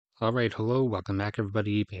All right, hello, welcome back,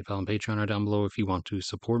 everybody. PayPal and Patreon are down below if you want to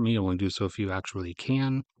support me. Only do so if you actually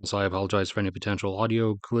can. So I apologize for any potential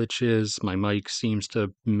audio glitches. My mic seems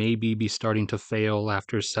to maybe be starting to fail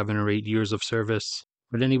after 7 or 8 years of service.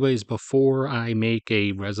 But anyways, before I make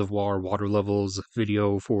a reservoir water levels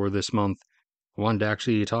video for this month, I wanted to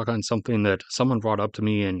actually talk on something that someone brought up to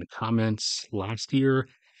me in comments last year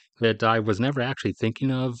that I was never actually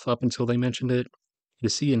thinking of up until they mentioned it. You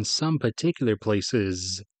see, in some particular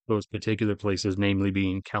places, those particular places, namely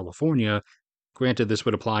being California, granted this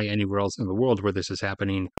would apply anywhere else in the world where this is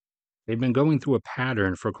happening, they've been going through a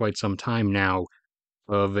pattern for quite some time now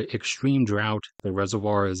of extreme drought. The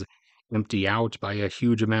reservoirs empty out by a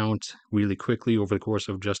huge amount really quickly over the course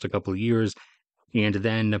of just a couple of years, and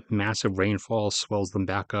then massive rainfall swells them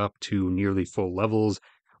back up to nearly full levels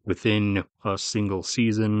within a single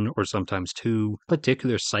season or sometimes two.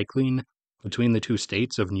 Particular cycling between the two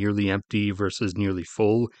states of nearly empty versus nearly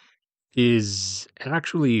full is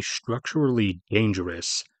actually structurally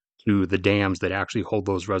dangerous to the dams that actually hold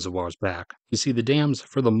those reservoirs back. You see, the dams,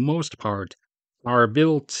 for the most part, are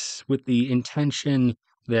built with the intention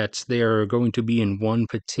that they're going to be in one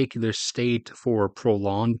particular state for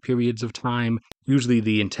prolonged periods of time, usually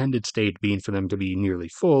the intended state being for them to be nearly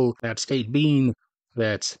full, that state being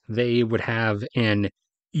that they would have an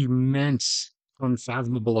immense,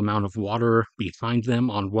 unfathomable amount of water behind them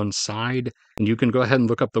on one side. And you can go ahead and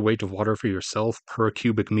look up the weight of water for yourself per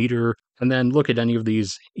cubic meter, and then look at any of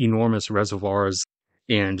these enormous reservoirs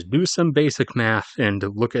and do some basic math and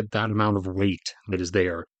look at that amount of weight that is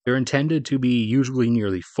there. They're intended to be usually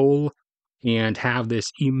nearly full and have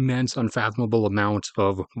this immense, unfathomable amount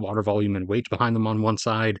of water volume and weight behind them on one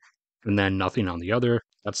side, and then nothing on the other.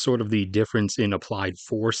 That's sort of the difference in applied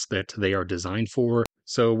force that they are designed for.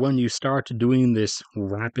 So when you start doing this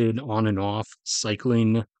rapid on and off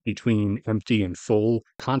cycling between empty and full,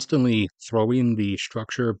 constantly throwing the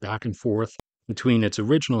structure back and forth between its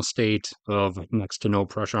original state of next to no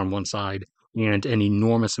pressure on one side and an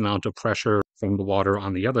enormous amount of pressure from the water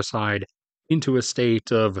on the other side into a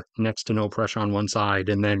state of next to no pressure on one side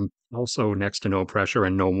and then also next to no pressure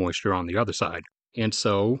and no moisture on the other side. And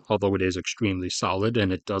so, although it is extremely solid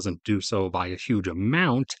and it doesn't do so by a huge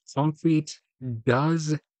amount, concrete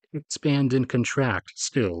does expand and contract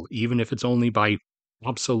still, even if it's only by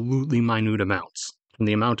absolutely minute amounts. And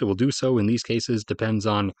the amount it will do so in these cases depends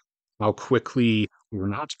on how quickly or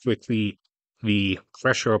not quickly the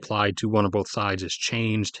pressure applied to one or both sides is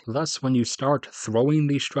changed. Thus, when you start throwing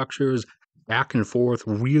these structures back and forth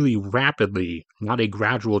really rapidly, not a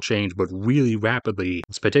gradual change, but really rapidly,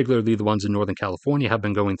 particularly the ones in Northern California have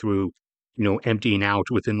been going through, emptying out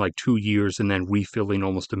within like 2 years and then refilling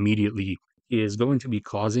almost immediately, is going to be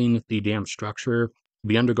causing the dam structure to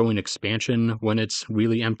be undergoing expansion when it's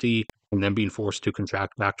really empty and then being forced to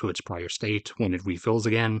contract back to its prior state when it refills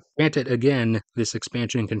again. Granted, again, this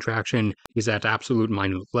expansion and contraction is at absolute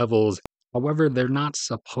minute levels. However, they're not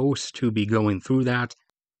supposed to be going through that.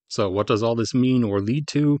 So what does all this mean or lead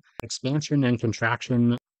to? Expansion and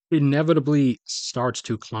contraction inevitably starts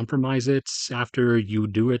to compromise it after you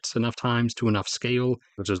do it enough times to enough scale,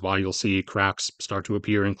 which is why you'll see cracks start to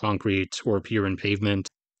appear in concrete or appear in pavement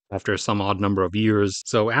after some odd number of years.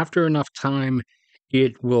 So after enough time,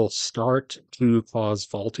 it will start to cause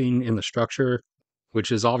faulting in the structure,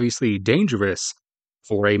 which is obviously dangerous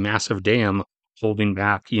for a massive dam holding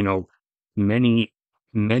back, many,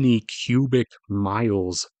 many cubic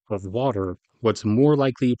miles of water. What's more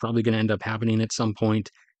likely probably going to end up happening at some point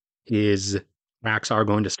is cracks are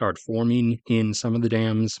going to start forming in some of the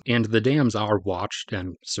dams, and the dams are watched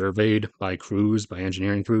and surveyed by crews, by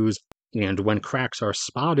engineering crews. And when cracks are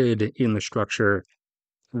spotted in the structure,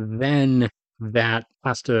 then that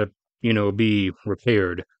has to, be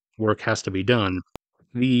repaired. Work has to be done.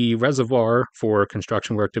 The reservoir for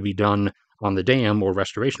construction work to be done on the dam or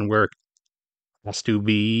restoration work has to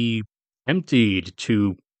be emptied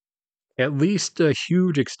to at least a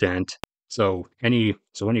huge extent. So any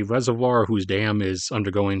reservoir whose dam is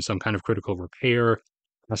undergoing some kind of critical repair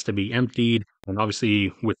has to be emptied. And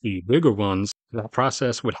obviously with the bigger ones, that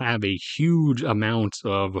process would have a huge amount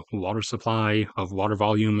of water supply, of water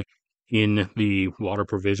volume in the water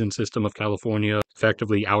provision system of California,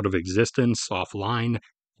 effectively out of existence, offline,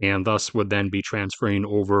 and thus would then be transferring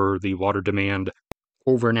over the water demand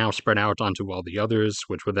over now spread out onto all the others,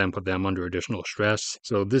 which would then put them under additional stress.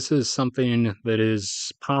 So this is something that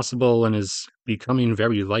is possible and is becoming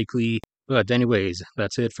very likely. But anyways,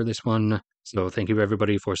 that's it for this one. So thank you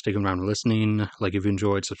everybody for sticking around and listening. Like if you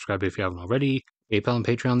enjoyed, subscribe if you haven't already. PayPal and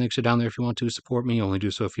Patreon links are down there if you want to support me. Only do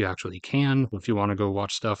so if you actually can. If you want to go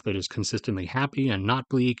watch stuff that is consistently happy and not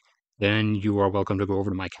bleak, then you are welcome to go over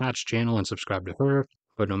to my cat's channel and subscribe to her.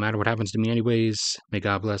 But no matter what happens to me anyways, may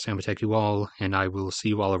God bless and protect you all, and I will see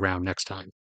you all around next time.